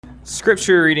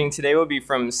Scripture reading today will be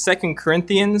from 2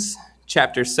 Corinthians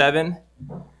chapter 7,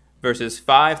 verses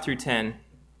 5 through 10.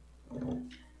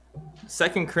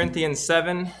 2 Corinthians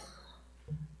 7,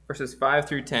 verses 5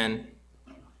 through 10.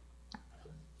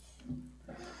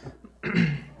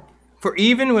 For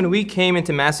even when we came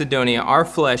into Macedonia, our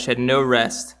flesh had no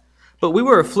rest, but we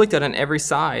were afflicted on every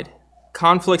side,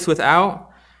 conflicts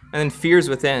without, and then fears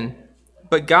within.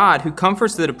 But God, who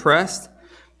comforts the depressed,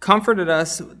 comforted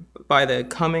us by the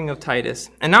coming of Titus,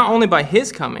 and not only by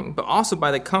his coming, but also by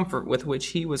the comfort with which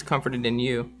he was comforted in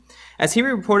you, as he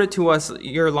reported to us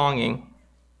your longing,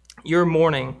 your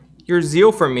mourning, your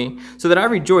zeal for me, so that I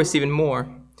rejoice even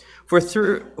more. For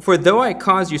though I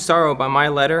caused you sorrow by my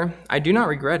letter, I do not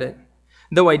regret it,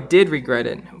 though I did regret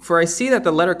it. For I see that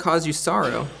the letter caused you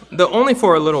sorrow, though only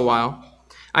for a little while.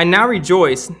 I now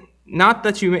rejoice, not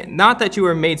that you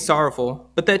were made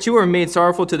sorrowful, but that you were made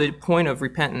sorrowful to the point of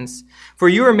repentance. For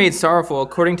you were made sorrowful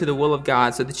according to the will of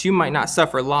God, so that you might not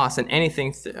suffer loss in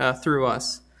anything through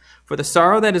us. For the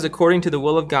sorrow that is according to the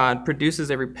will of God produces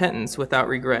a repentance without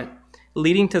regret,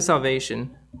 leading to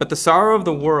salvation. But the sorrow of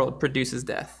the world produces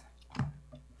death.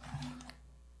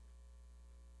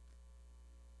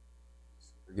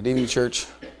 Good evening, church.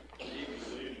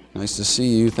 Nice to see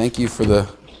you. Thank you for the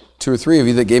 2 or 3 of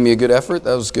you that gave me a good effort.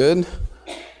 That was good.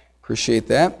 Appreciate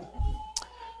that.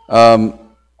 I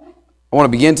want to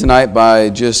begin tonight by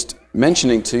just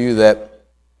mentioning to you that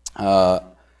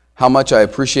how much I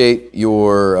appreciate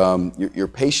your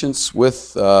patience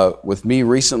with me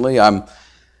recently.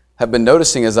 Have been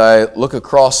noticing as I look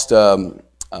across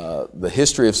the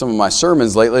history of some of my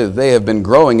sermons lately that they have been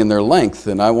growing in their length,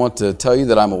 and I want to tell you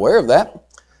that I'm aware of that.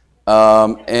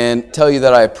 And tell you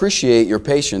that I appreciate your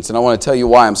patience. And I want to tell you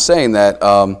why I'm saying that.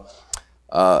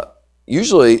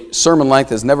 Usually, sermon length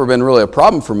has never been really a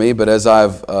problem for me, but as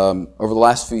I've, over the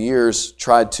last few years,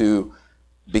 tried to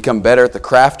become better at the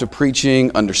craft of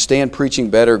preaching, understand preaching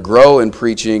better, grow in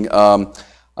preaching,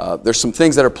 there's some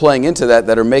things that are playing into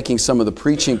that are making some of the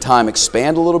preaching time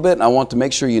expand a little bit, and I want to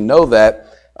make sure you know that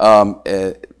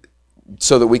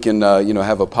so that we can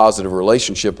have a positive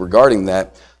relationship regarding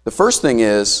that. The first thing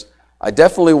is, I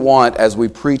definitely want, as we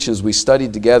preach, as we study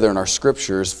together in our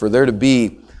scriptures, for there to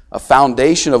be a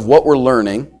foundation of what we're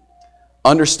learning,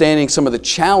 understanding some of the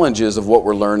challenges of what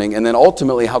we're learning, and then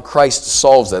ultimately how Christ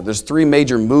solves that. There's 3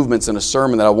 major movements in a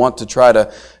sermon that I want to try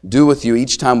to do with you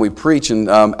each time we preach, and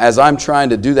as I'm trying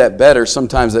to do that better,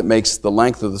 sometimes it makes the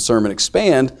length of the sermon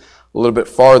expand a little bit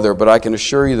farther, but I can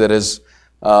assure you that as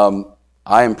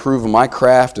I improve in my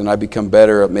craft and I become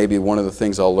better, maybe one of the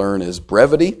things I'll learn is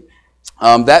brevity.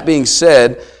 That being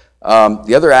said,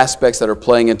 the other aspects that are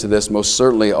playing into this most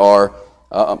certainly are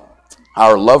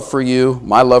our love for you,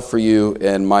 my love for you,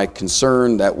 and my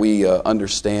concern that we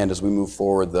understand as we move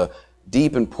forward the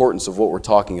deep importance of what we're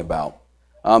talking about.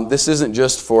 This isn't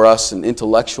just for us an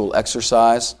intellectual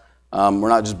exercise. We're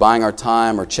not just buying our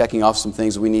time or checking off some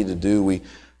things we need to do. We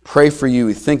pray for you,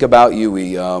 we think about you,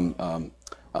 we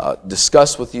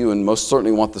discuss with you, and most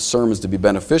certainly want the sermons to be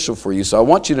beneficial for you. So I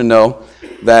want you to know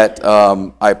that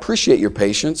I appreciate your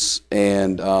patience,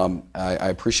 and I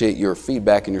appreciate your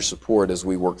feedback and your support as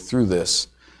we work through this,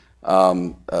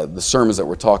 the sermons that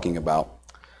we're talking about.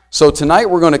 So tonight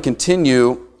we're going to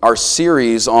continue our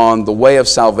series on the way of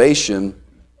salvation.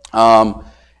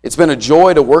 It's been a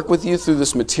joy to work with you through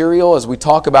this material as we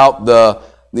talk about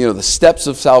the steps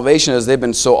of salvation as they've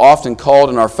been so often called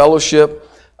in our fellowship.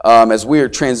 As we are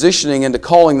transitioning into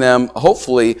calling them,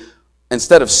 hopefully,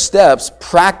 instead of steps,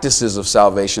 practices of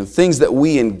salvation, things that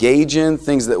we engage in,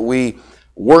 things that we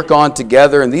work on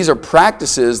together. And these are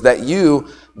practices that you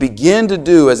begin to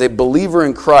do as a believer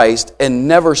in Christ and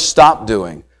never stop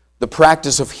doing. The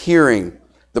practice of hearing,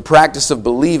 the practice of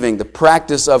believing, the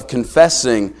practice of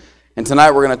confessing. And tonight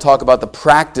we're going to talk about the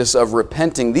practice of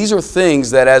repenting. These are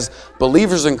things that as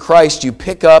believers in Christ you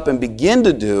pick up and begin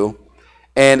to do.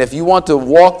 And if you want to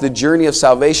walk the journey of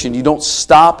salvation, you don't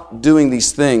stop doing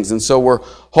these things. And so we're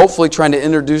hopefully trying to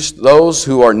introduce those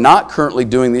who are not currently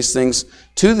doing these things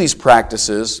to these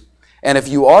practices. And if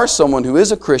you are someone who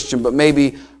is a Christian but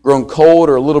maybe grown cold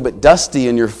or a little bit dusty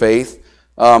in your faith,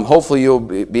 hopefully you'll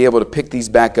be able to pick these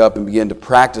back up and begin to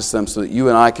practice them so that you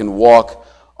and I can walk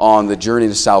on the journey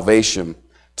to salvation.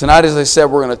 Tonight, as I said,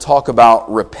 we're going to talk about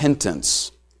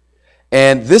repentance.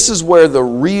 And this is where the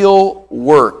real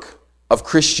work of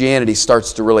Christianity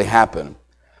starts to really happen.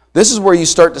 This is where you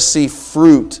start to see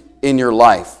fruit in your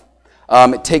life.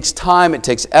 It takes time, it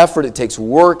takes effort, it takes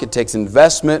work, it takes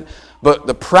investment. But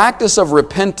the practice of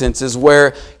repentance is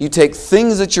where you take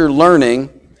things that you're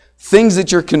learning, things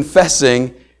that you're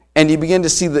confessing, and you begin to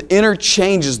see the inner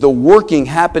changes, the working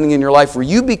happening in your life where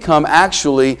you become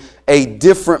actually a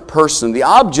different person. The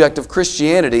object of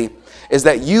Christianity is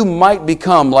that you might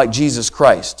become like Jesus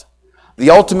Christ. The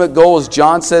ultimate goal, as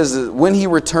John says, is when He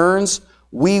returns,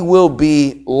 we will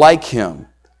be like Him.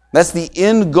 That's the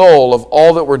end goal of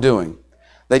all that we're doing.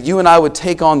 That you and I would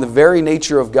take on the very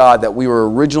nature of God that we were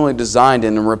originally designed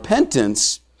in. And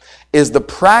repentance is the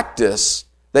practice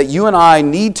that you and I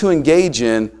need to engage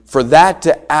in for that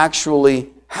to actually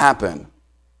happen.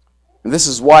 And this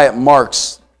is why it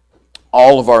marks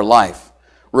all of our life.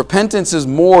 Repentance is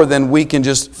more than we can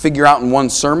just figure out in one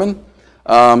sermon.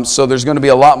 So there's going to be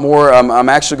a lot more. I'm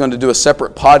actually going to do a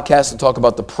separate podcast to talk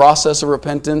about the process of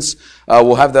repentance.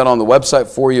 We'll have that on the website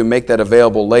for you and make that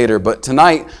available later. But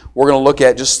tonight, we're going to look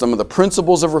at just some of the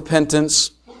principles of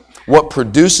repentance, what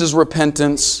produces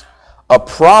repentance, a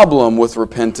problem with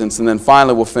repentance, and then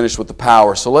finally we'll finish with the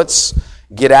power. So let's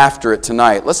get after it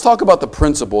tonight. Let's talk about the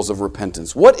principles of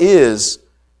repentance. What is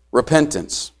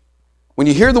repentance? When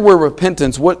you hear the word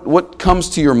repentance, what comes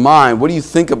to your mind? What do you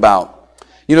think about?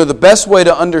 You know, the best way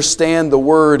to understand the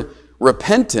word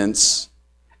repentance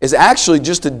is actually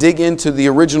just to dig into the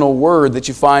original word that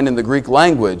you find in the Greek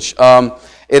language.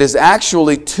 It is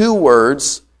actually two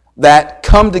words that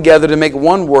come together to make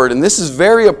one word. And this is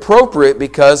very appropriate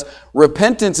because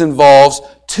repentance involves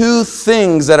two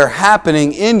things that are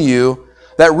happening in you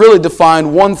that really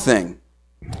define one thing.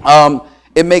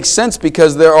 It makes sense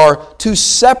because there are two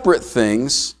separate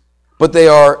things, but they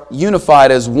are unified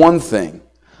as one thing.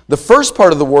 The first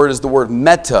part of the word is the word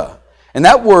meta. And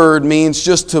that word means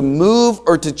just to move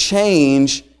or to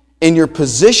change in your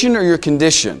position or your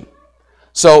condition.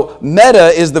 So meta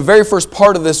is the very first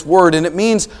part of this word, and it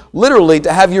means literally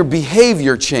to have your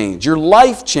behavior change, your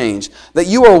life change. That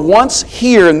you are once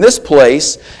here in this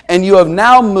place, and you have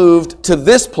now moved to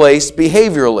this place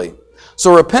behaviorally.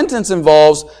 So repentance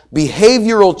involves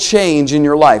behavioral change in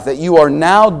your life, that you are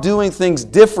now doing things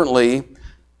differently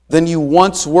than you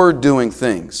once were doing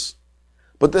things.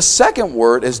 But the second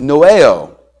word is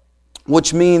noeo,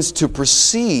 which means to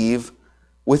perceive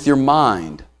with your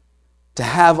mind, to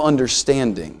have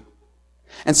understanding.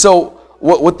 And so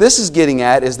what this is getting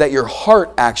at is that your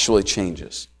heart actually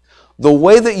changes. The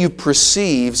way that you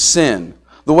perceive sin,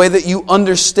 the way that you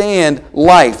understand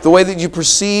life, the way that you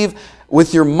perceive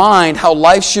with your mind how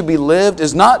life should be lived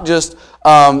is not just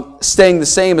staying the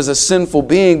same as a sinful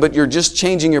being, but you're just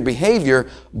changing your behavior.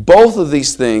 Both of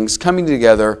these things coming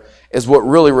together is what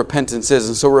really repentance is.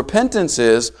 And so repentance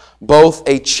is both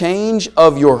a change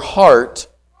of your heart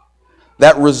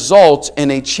that results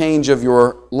in a change of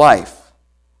your life.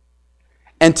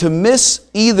 And to miss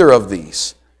either of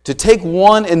these, to take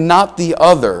one and not the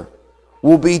other,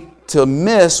 will be to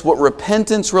miss what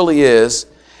repentance really is,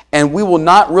 and we will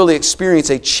not really experience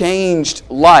a changed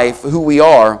life, who we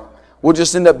are. We'll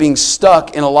just end up being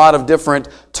stuck in a lot of different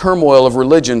turmoil of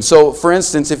religion. So, for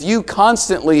instance, if you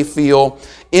constantly feel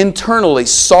internally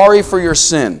sorry for your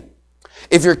sin,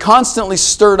 if you're constantly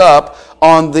stirred up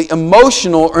on the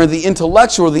emotional or the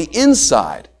intellectual or the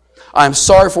inside, I'm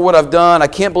sorry for what I've done, I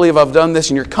can't believe I've done this,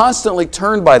 and you're constantly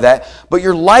turned by that, but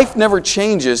your life never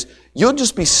changes, you'll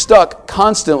just be stuck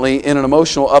constantly in an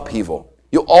emotional upheaval.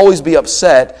 You'll always be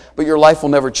upset, but your life will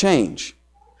never change.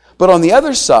 But on the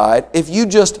other side, if you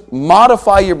just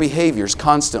modify your behaviors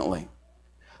constantly,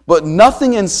 but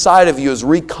nothing inside of you is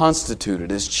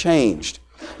reconstituted, is changed,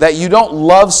 that you don't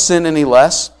love sin any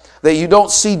less, that you don't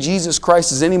see Jesus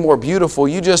Christ as any more beautiful,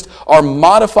 you just are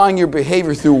modifying your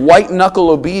behavior through white-knuckle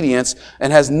obedience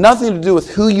and has nothing to do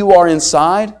with who you are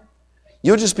inside,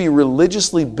 you'll just be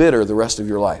religiously bitter the rest of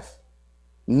your life.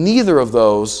 Neither of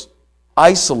those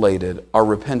isolated are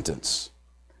repentance.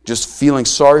 Just feeling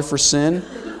sorry for sin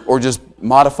or just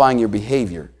modifying your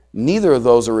behavior. Neither of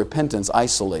those are repentance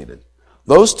isolated.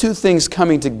 Those two things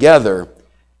coming together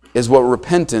is what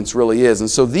repentance really is. And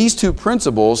so these two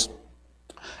principles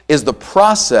is the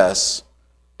process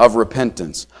of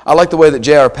repentance. I like the way that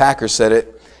J.R. Packer said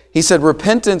it. He said,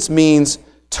 repentance means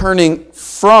turning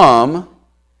from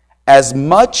as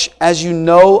much as you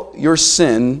know your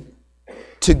sin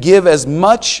to give as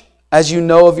much as you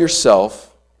know of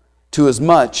yourself to as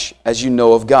much as you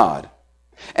know of God.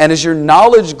 And as your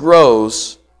knowledge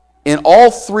grows in all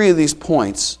three of these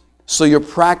points, so your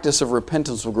practice of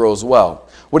repentance will grow as well.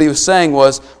 What he was saying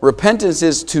was, repentance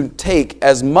is to take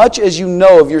as much as you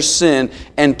know of your sin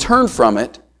and turn from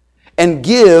it, and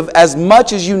give as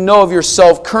much as you know of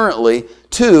yourself currently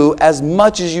to as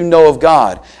much as you know of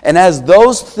God. And as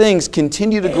those things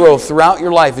continue to grow throughout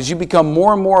your life, as you become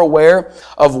more and more aware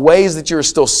of ways that you're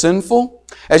still sinful,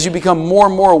 as you become more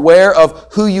and more aware of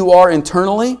who you are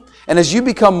internally, And as you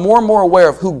become more and more aware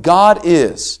of who God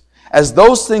is, as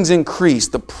those things increase,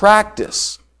 the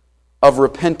practice of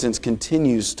repentance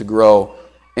continues to grow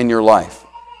in your life.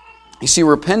 You see,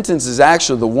 repentance is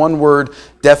actually the one-word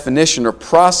definition or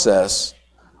process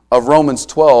of Romans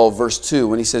 12, verse 2,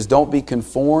 when he says, don't be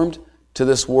conformed to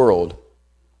this world,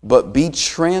 but be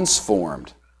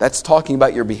transformed. That's talking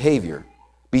about your behavior.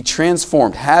 Be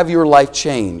transformed. Have your life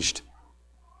changed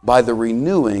by the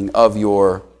renewing of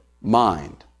your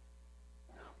mind.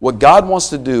 What God wants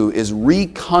to do is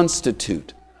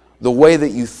reconstitute the way that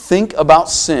you think about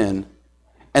sin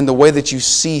and the way that you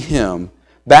see Him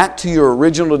back to your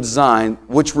original design,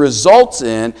 which results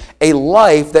in a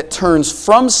life that turns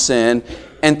from sin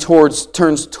and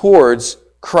turns towards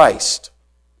Christ.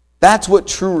 That's what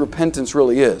true repentance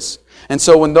really is. And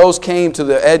so when those came to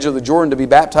the edge of the Jordan to be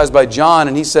baptized by John,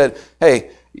 and he said,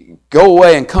 hey, go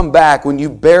away and come back when you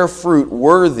bear fruit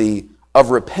worthy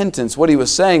of repentance, what he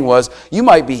was saying was, you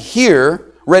might be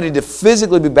here ready to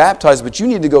physically be baptized, but you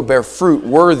need to go bear fruit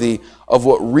worthy of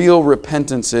what real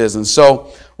repentance is. And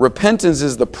so repentance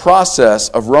is the process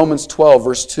of Romans 12,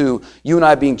 verse 2, you and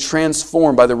I being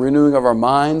transformed by the renewing of our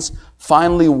minds,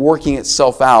 finally working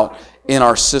itself out in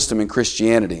our system in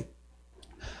Christianity.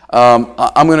 I'm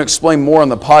going to explain more on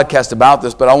the podcast about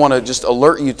this, but I want to just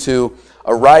alert you to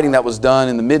a writing that was done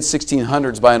in the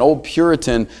mid-1600s by an old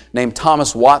Puritan named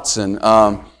Thomas Watson.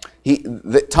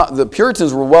 The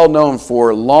Puritans were well known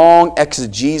for long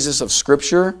exegesis of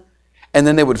Scripture, and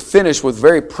then they would finish with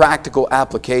very practical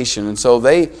application. And so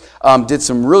they did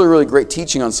some really, really great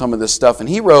teaching on some of this stuff. And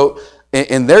he wrote,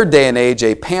 in their day and age,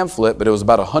 a pamphlet, but it was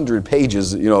about 100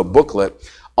 pages, a booklet,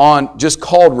 on just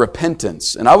called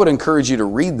Repentance. And I would encourage you to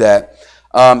read that.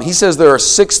 He says there are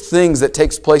 6 things that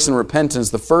takes place in repentance.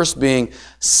 The first being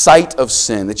sight of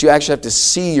sin, that you actually have to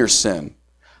see your sin.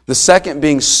 The second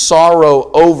being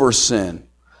sorrow over sin.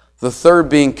 The third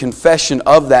being confession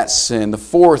of that sin. The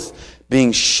fourth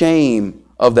being shame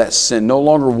of that sin, no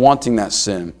longer wanting that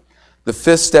sin. The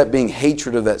fifth step being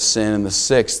hatred of that sin. And the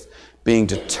sixth being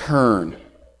to turn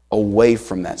away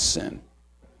from that sin.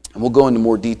 And we'll go into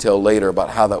more detail later about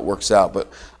how that works out, but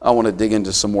I want to dig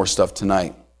into some more stuff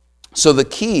tonight. So the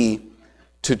key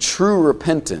to true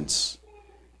repentance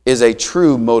is a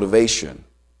true motivation.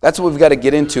 That's what we've got to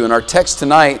get into, and our text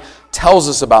tonight tells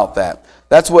us about that.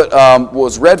 That's what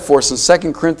was read for us in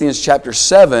 2 Corinthians chapter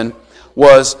 7,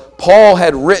 was Paul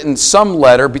had written some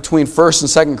letter between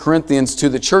 1st and 2nd Corinthians to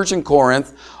the church in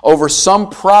Corinth over some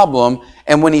problem,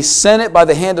 and when he sent it by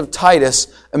the hand of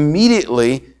Titus,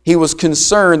 immediately he was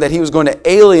concerned that he was going to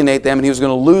alienate them and he was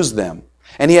going to lose them.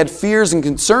 And he had fears and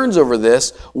concerns over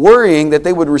this, worrying that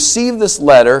they would receive this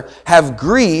letter, have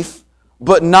grief,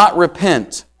 but not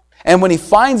repent. And when he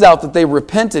finds out that they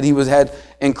repented, he had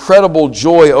incredible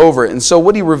joy over it. And so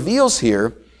what he reveals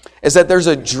here is that there's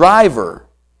a driver,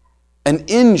 an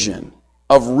engine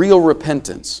of real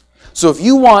repentance. So if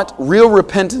you want real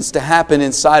repentance to happen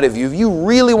inside of you, if you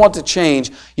really want to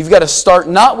change, you've got to start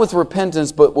not with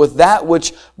repentance, but with that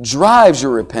which drives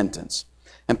your repentance.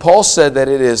 And Paul said that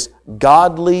it is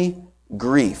godly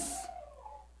grief.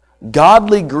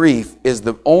 Godly grief is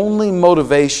the only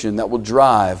motivation that will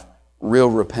drive real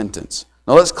repentance.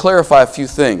 Now let's clarify a few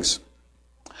things.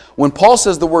 When Paul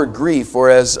says the word grief, or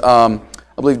as I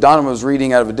believe Donovan was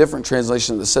reading out of a different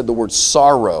translation that said the word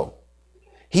sorrow,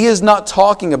 he is not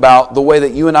talking about the way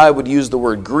that you and I would use the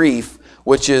word grief,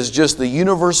 which is just the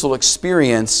universal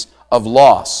experience of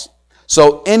loss.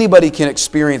 So anybody can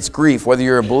experience grief, whether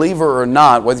you're a believer or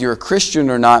not, whether you're a Christian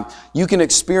or not. You can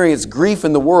experience grief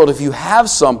in the world if you have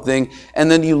something and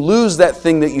then you lose that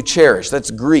thing that you cherish. That's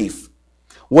grief.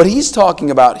 What he's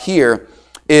talking about here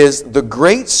is the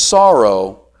great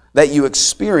sorrow that you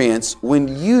experience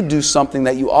when you do something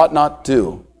that you ought not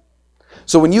do.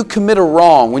 So when you commit a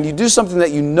wrong, when you do something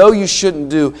that you know you shouldn't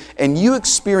do, and you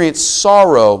experience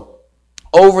sorrow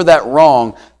over that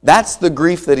wrong, that's the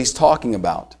grief that he's talking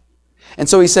about. And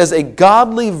so he says a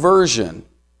godly version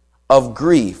of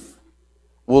grief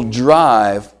will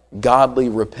drive godly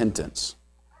repentance,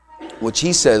 which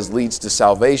he says leads to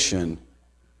salvation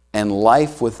and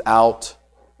life without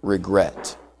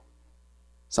regret.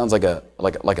 Sounds like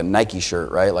a Nike shirt,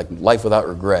 right? Like life without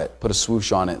regret. Put a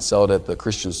swoosh on it, sell it at the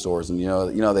Christian stores, and you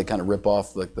know they kind of rip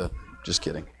off like the. Just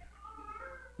kidding.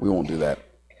 We won't do that.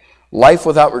 Life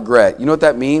without regret. You know what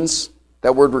that means?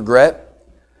 That word regret.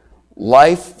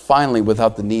 Life finally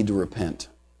without the need to repent.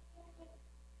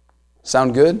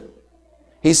 Sound good?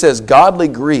 He says godly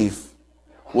grief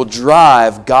will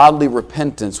drive godly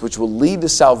repentance, which will lead to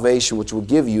salvation, which will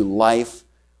give you life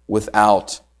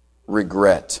without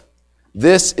regret.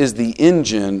 This is the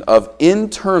engine of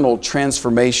internal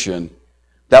transformation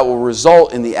that will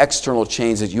result in the external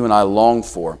change that you and I long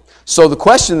for. So the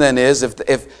question then is,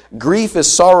 if grief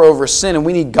is sorrow over sin and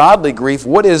we need godly grief,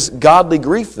 what is godly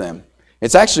grief then?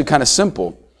 It's actually kind of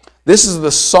simple. This is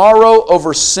the sorrow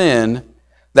over sin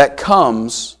that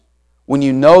comes when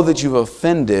you know that you've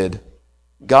offended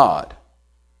God.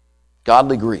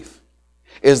 Godly grief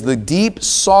is the deep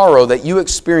sorrow that you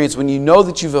experience when you know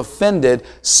that you've offended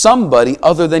somebody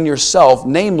other than yourself,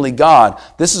 namely God.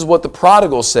 This is what the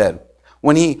prodigal said.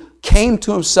 When he came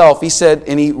to himself, he said,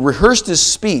 and he rehearsed his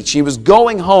speech. He was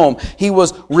going home. He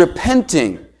was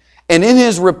repenting. And in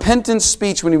his repentant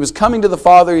speech, when he was coming to the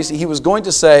Father, he was going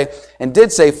to say, and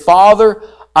did say, Father,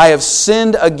 I have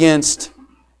sinned against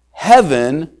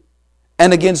heaven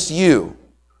and against you.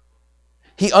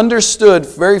 He understood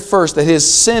very first that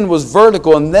his sin was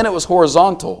vertical and then it was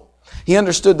horizontal. He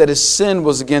understood that his sin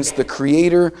was against the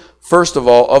Creator, first of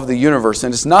all, of the universe.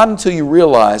 And it's not until you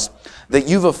realize that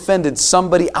you've offended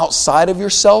somebody outside of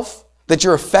yourself, that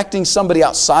you're affecting somebody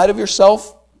outside of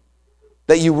yourself,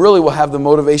 that you really will have the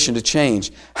motivation to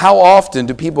change. How often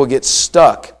do people get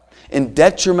stuck in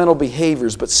detrimental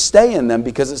behaviors but stay in them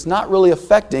because it's not really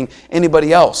affecting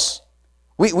anybody else?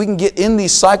 We can get in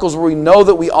these cycles where we know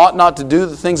that we ought not to do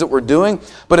the things that we're doing,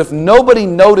 but if nobody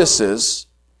notices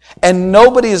and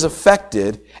nobody is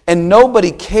affected and nobody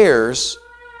cares,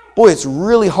 boy, it's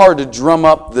really hard to drum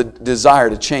up the desire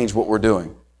to change what we're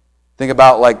doing. Think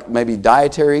about like maybe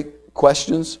dietary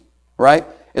questions, right?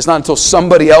 It's not until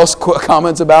somebody else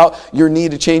comments about your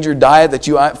need to change your diet that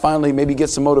you finally maybe get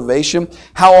some motivation.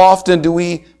 How often do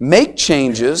we make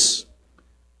changes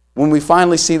when we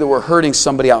finally see that we're hurting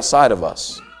somebody outside of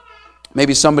us?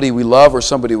 Maybe somebody we love or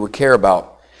somebody we care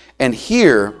about. And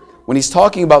here, when he's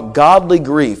talking about godly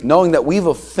grief, knowing that we've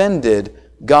offended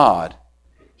God,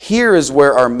 here is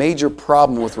where our major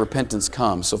problem with repentance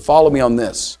comes. So follow me on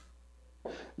this.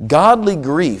 Godly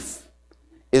grief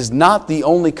is not the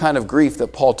only kind of grief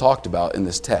that Paul talked about in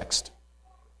this text.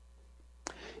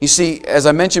 You see, as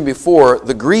I mentioned before,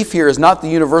 the grief here is not the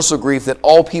universal grief that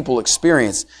all people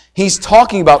experience. He's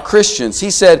talking about Christians.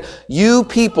 He said, you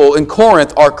people in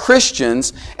Corinth are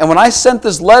Christians, and when I sent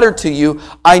this letter to you,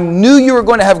 I knew you were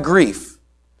going to have grief.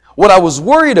 What I was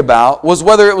worried about was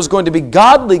whether it was going to be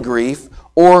godly grief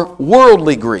or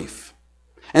worldly grief.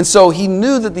 And so he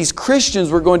knew that these Christians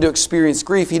were going to experience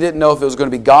grief. He didn't know if it was going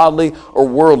to be godly or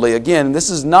worldly. Again, this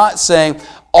is not saying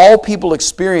all people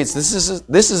experience.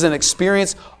 This is an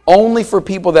experience only for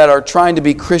people that are trying to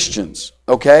be Christians.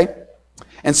 Okay?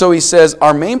 And so he says,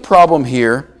 our main problem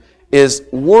here is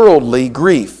worldly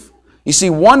grief. You see,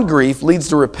 one grief leads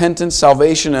to repentance,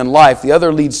 salvation, and life. The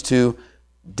other leads to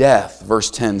death, verse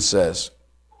 10 says.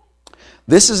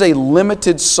 This is a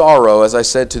limited sorrow, as I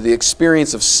said, to the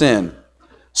experience of sin.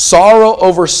 Sorrow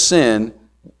over sin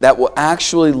that will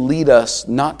actually lead us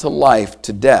not to life,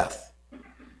 to death.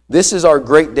 This is our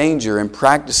great danger in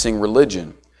practicing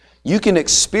religion. You can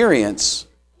experience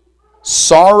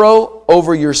sorrow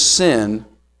over your sin.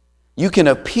 You can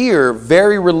appear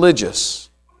very religious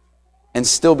and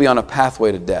still be on a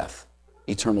pathway to death,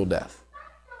 eternal death.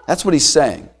 That's what he's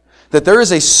saying. That there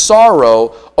is a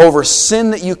sorrow over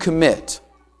sin that you commit.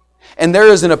 And there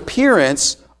is an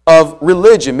appearance of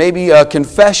religion, maybe a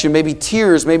confession, maybe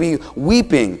tears, maybe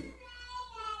weeping.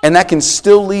 And that can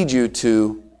still lead you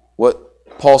to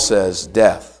what Paul says,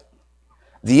 death.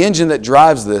 The engine that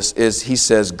drives this is, he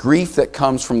says, grief that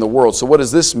comes from the world. So what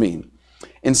does this mean?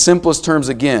 In simplest terms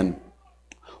again,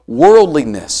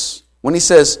 worldliness. When he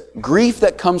says grief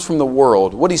that comes from the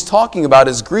world, what he's talking about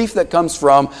is grief that comes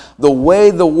from the way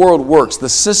the world works, the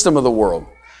system of the world.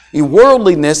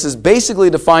 Worldliness is basically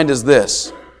defined as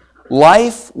this: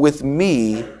 life with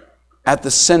me at the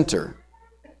center.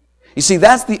 You see,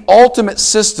 that's the ultimate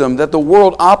system that the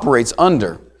world operates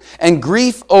under. And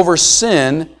grief over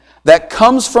sin that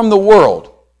comes from the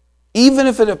world, even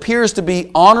if it appears to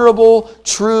be honorable,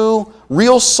 true,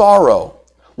 real sorrow,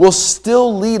 will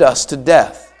still lead us to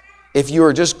death if you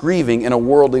are just grieving in a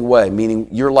worldly way, meaning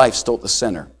your life's still at the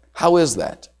center. How is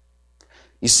that?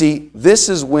 You see, this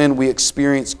is when we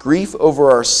experience grief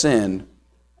over our sin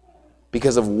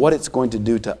because of what it's going to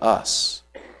do to us.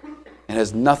 It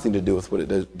has nothing to do with what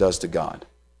it does to God.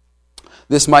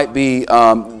 This might be,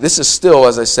 this is still,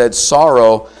 as I said,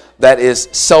 sorrow that is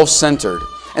self-centered.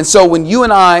 And so when you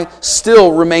and I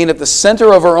still remain at the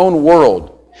center of our own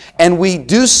world, and we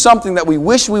do something that we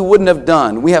wish we wouldn't have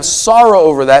done, we have sorrow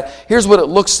over that. Here's what it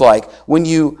looks like when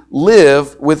you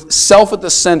live with self at the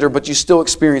center, but you still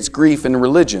experience grief in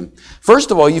religion. First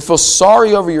of all, you feel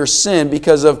sorry over your sin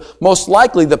because of most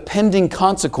likely the pending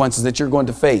consequences that you're going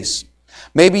to face.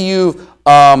 Maybe you've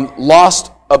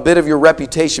lost a bit of your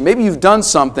reputation. Maybe you've done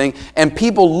something and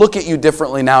people look at you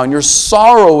differently now, and you're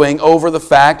sorrowing over the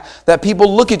fact that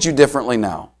people look at you differently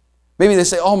now. Maybe they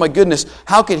say, oh my goodness,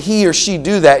 how could he or she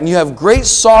do that? And you have great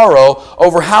sorrow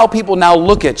over how people now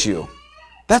look at you.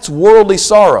 That's worldly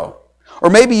sorrow. Or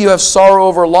maybe you have sorrow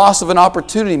over loss of an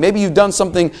opportunity. Maybe you've done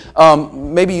something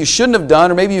maybe you shouldn't have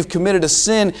done, or maybe you've committed a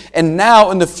sin, and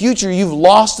now in the future you've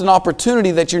lost an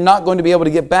opportunity that you're not going to be able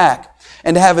to get back.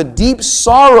 And to have a deep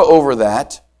sorrow over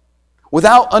that,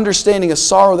 without understanding a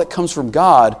sorrow that comes from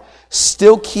God,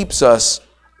 still keeps us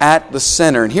at the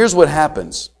center. And here's what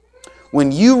happens.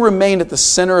 When you remain at the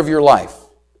center of your life,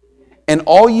 and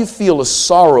all you feel is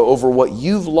sorrow over what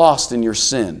you've lost in your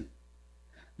sin,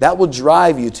 that will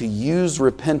drive you to use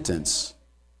repentance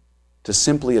to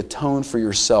simply atone for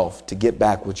yourself to get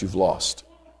back what you've lost.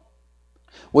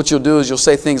 What you'll do is you'll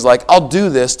say things like, I'll do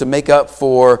this to make up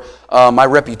for my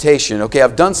reputation. Okay,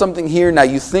 I've done something here, now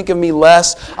you think of me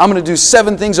less. I'm going to do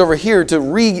 7 things over here to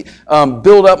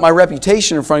build up my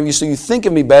reputation in front of you so you think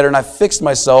of me better, and I fixed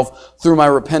myself through my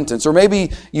repentance. Or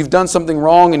maybe you've done something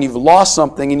wrong and you've lost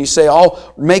something, and you say,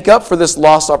 I'll make up for this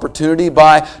lost opportunity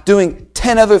by doing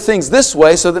 10 other things this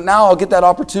way so that now I'll get that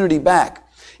opportunity back.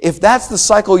 If that's the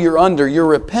cycle you're under, your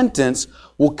repentance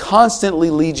will constantly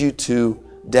lead you to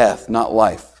death, not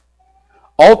life.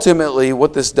 Ultimately,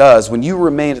 what this does, when you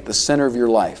remain at the center of your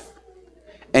life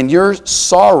and your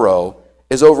sorrow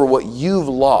is over what you've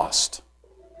lost,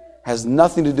 has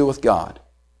nothing to do with God.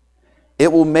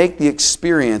 It will make the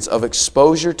experience of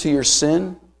exposure to your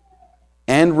sin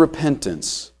and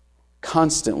repentance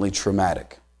constantly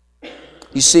traumatic.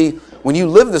 You see, when you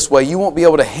live this way, you won't be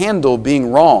able to handle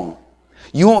being wrong.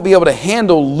 You won't be able to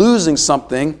handle losing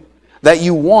something that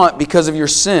you want because of your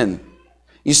sin.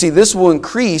 You see, this will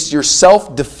increase your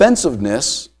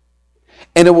self-defensiveness,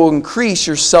 and it will increase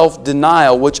your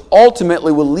self-denial, which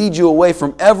ultimately will lead you away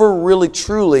from ever really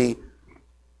truly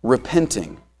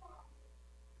repenting.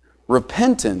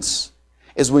 Repentance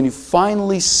is when you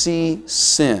finally see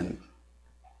sin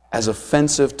as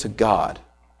offensive to God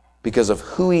because of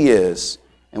who He is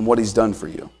and what He's done for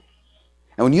you.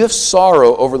 And when you have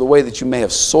sorrow over the way that you may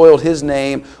have soiled His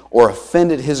name or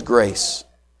offended His grace,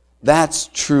 that's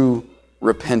true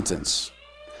repentance.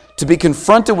 To be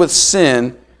confronted with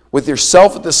sin, with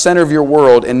yourself at the center of your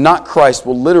world and not Christ,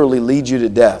 will literally lead you to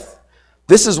death.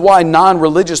 This is why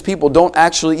non-religious people don't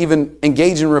actually even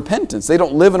engage in repentance. They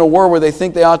don't live in a world where they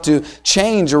think they ought to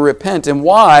change or repent. And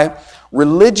why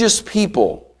religious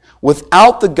people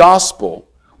without the gospel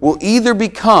will either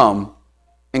become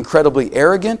incredibly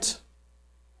arrogant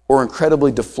or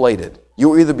incredibly deflated.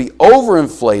 You'll either be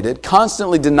overinflated,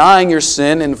 constantly denying your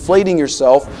sin, inflating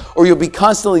yourself, or you'll be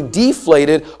constantly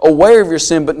deflated, aware of your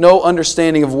sin, but no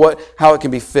understanding of how it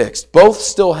can be fixed. Both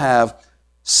still have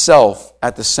self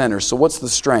at the center. So what's the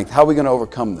strength? How are we going to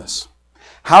overcome this?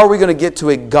 How are we going to get to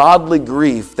a godly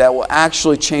grief that will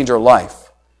actually change our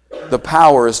life? The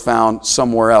power is found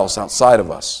somewhere else outside of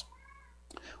us.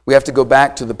 We have to go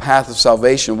back to the path of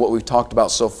salvation, what we've talked about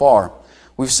so far.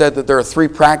 We've said that there are 3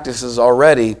 practices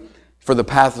already for the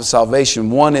path of salvation.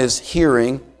 One is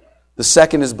hearing, the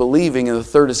second is believing, and the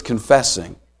third is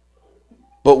confessing.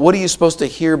 But what are you supposed to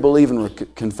hear, believe,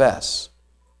 and confess?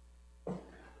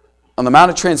 On the Mount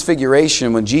of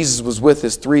Transfiguration, when Jesus was with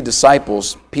His 3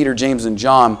 disciples, Peter, James, and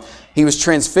John, He was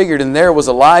transfigured, and there was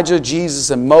Elijah,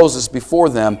 Jesus, and Moses before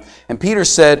them. And Peter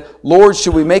said, Lord,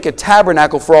 should we make a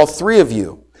tabernacle for all 3 of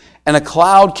you? And a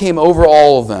cloud came over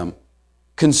all of them,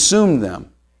 consumed them.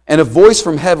 And a voice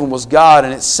from heaven was God,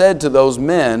 and it said to those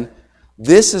men,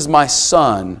 this is my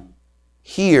Son,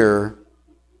 hear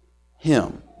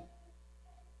Him.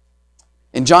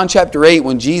 In John chapter 8,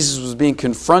 when Jesus was being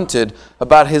confronted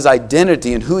about His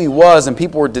identity and who He was, and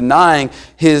people were denying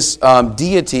His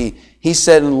deity, He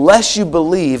said, unless you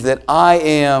believe that I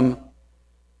am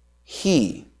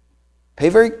He. Pay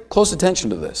very close attention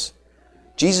to this.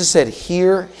 Jesus said,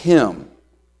 hear Him.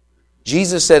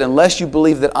 Jesus said, unless you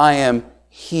believe that I am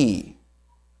He.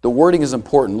 The wording is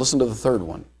important. Listen to the third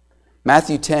one.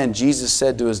 Matthew 10, Jesus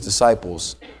said to His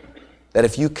disciples that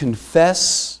if you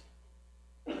confess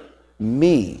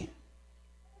Me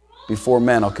before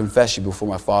men, I'll confess you before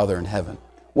my Father in heaven.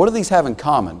 What do these have in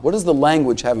common? What does the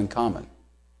language have in common?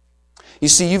 You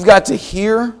see, you've got to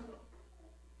hear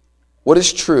what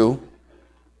is true,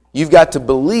 you've got to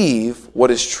believe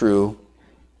what is true,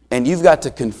 and you've got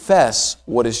to confess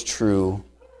what is true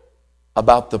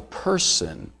about the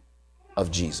person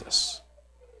of Jesus.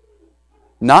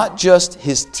 Not just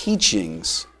His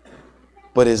teachings,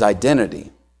 but His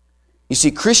identity. You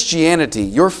see, Christianity,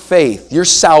 your faith, your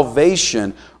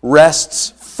salvation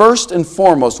rests first and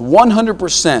foremost,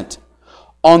 100%,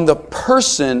 on the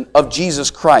person of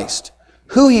Jesus Christ,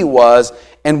 who He was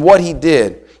and what He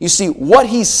did. You see, what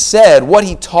He said, what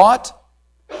He taught,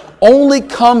 only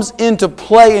comes into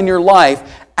play in your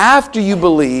life after you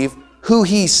believe who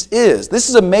He is. This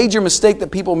is a major mistake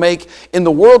that people make in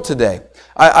the world today.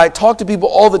 I talk to people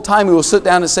all the time who will sit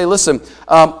down and say, listen,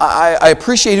 I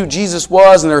appreciate who Jesus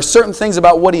was, and there are certain things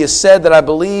about what He has said that I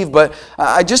believe, but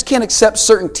I just can't accept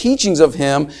certain teachings of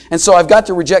Him, and so I've got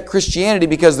to reject Christianity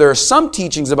because there are some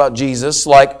teachings about Jesus,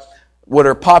 like what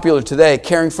are popular today,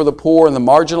 caring for the poor and the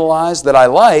marginalized, that I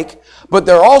like, but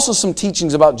there are also some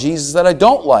teachings about Jesus that I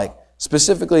don't like,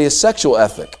 specifically His sexual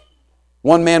ethic.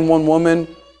 One man, one woman,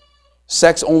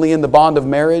 sex only in the bond of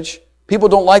marriage. People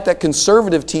don't like that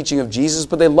conservative teaching of Jesus,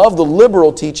 but they love the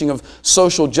liberal teaching of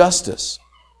social justice.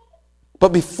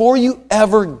 But before you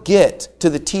ever get to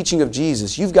the teaching of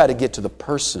Jesus, you've got to get to the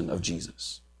person of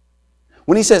Jesus.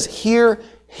 When He says, hear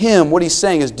Him, what He's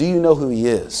saying is, do you know who He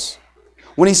is?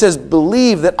 When He says,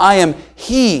 believe that I am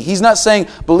He, He's not saying,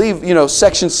 believe,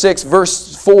 section 6,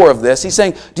 verse 4 of this. He's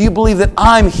saying, do you believe that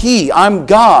I'm He, I'm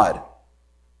God?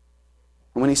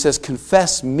 And when He says,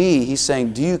 confess me, He's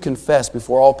saying, do you confess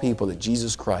before all people that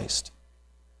Jesus Christ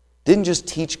didn't just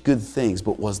teach good things,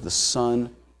 but was the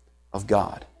Son of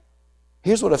God?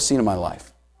 Here's what I've seen in my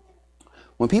life.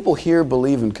 When people hear,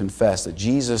 believe, and confess that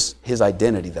Jesus, His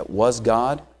identity, that was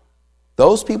God,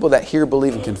 those people that hear,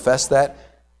 believe, and confess that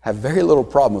have very little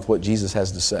problem with what Jesus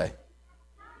has to say.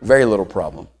 Very little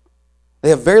problem. They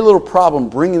have very little problem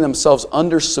bringing themselves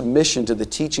under submission to the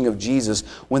teaching of Jesus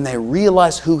when they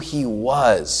realize who He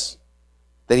was,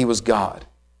 that He was God.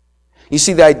 You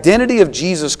see, the identity of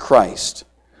Jesus Christ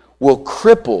will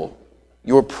cripple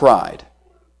your pride,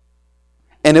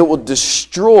 and it will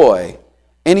destroy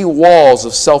any walls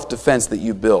of self-defense that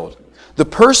you build. The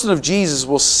person of Jesus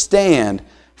will stand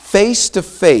face to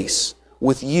face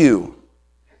with you,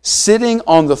 sitting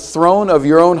on the throne of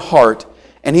your own heart,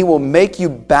 and He will make you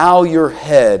bow your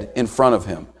head in front of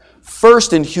Him.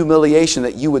 First in humiliation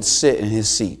that you would sit in His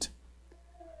seat.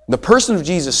 The person of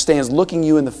Jesus stands looking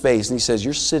you in the face and He says,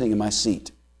 you're sitting in my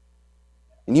seat.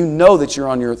 And you know that you're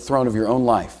on your throne of your own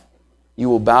life. You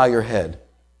will bow your head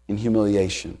in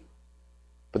humiliation.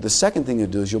 But the second thing you'll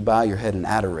do is you'll bow your head in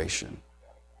adoration,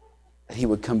 that He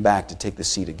would come back to take the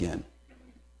seat again.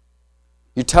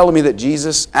 You're telling me that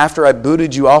Jesus, after I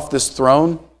booted you off this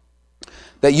throne,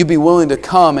 that you'd be willing to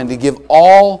come and to give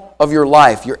all of your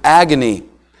life, your agony,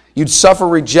 you'd suffer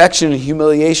rejection and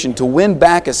humiliation to win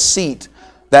back a seat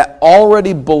that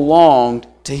already belonged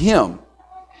to Him.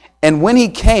 And when He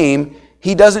came,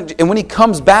 and when He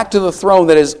comes back to the throne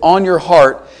that is on your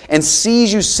heart and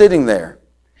sees you sitting there,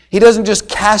 He doesn't just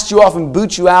cast you off and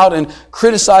boot you out and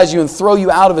criticize you and throw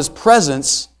you out of His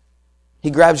presence.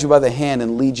 He grabs you by the hand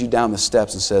and leads you down the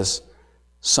steps and says,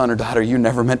 son or daughter, you're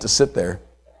never meant to sit there.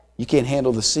 You can't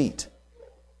handle the seat.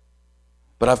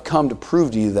 But I've come to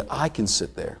prove to you that I can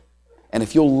sit there. And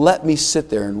if you'll let me sit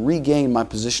there and regain my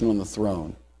position on the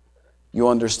throne, you'll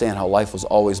understand how life was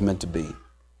always meant to be.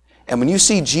 And when you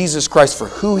see Jesus Christ for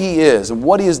who He is and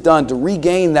what He has done to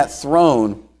regain that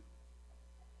throne,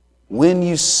 when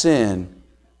you sin,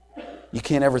 you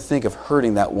can't ever think of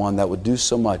hurting that one that would do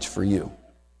so much for you.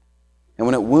 And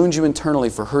when it wounds you internally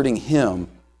for hurting Him,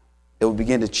 it will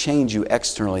begin to change you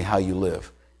externally how you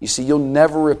live. You see, you'll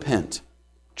never repent,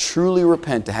 truly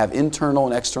repent to have internal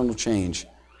and external change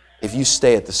if you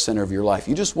stay at the center of your life.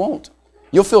 You just won't.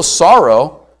 You'll feel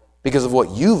sorrow because of what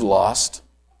you've lost,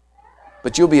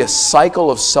 but you'll be a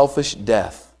cycle of selfish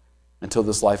death until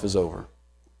this life is over.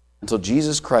 Until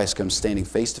Jesus Christ comes standing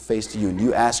face to face to you and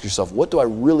you ask yourself, what do I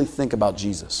really think about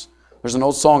Jesus? There's an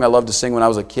old song I loved to sing when I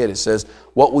was a kid. It says,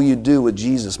 what will you do with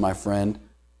Jesus, my friend?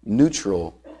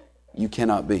 Neutral you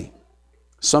cannot be.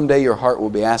 Someday your heart will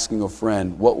be asking a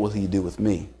friend, what will He do with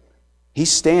me?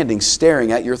 He's standing,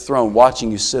 staring at your throne,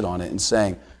 watching you sit on it and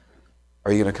saying,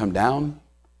 are you going to come down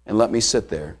and let me sit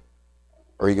there?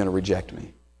 Or are you going to reject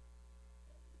me?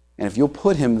 And if you'll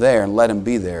put Him there and let Him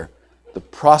be there, the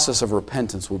process of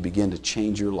repentance will begin to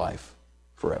change your life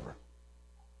forever.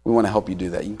 We want to help you do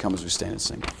that. You can come as we stand and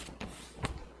sing.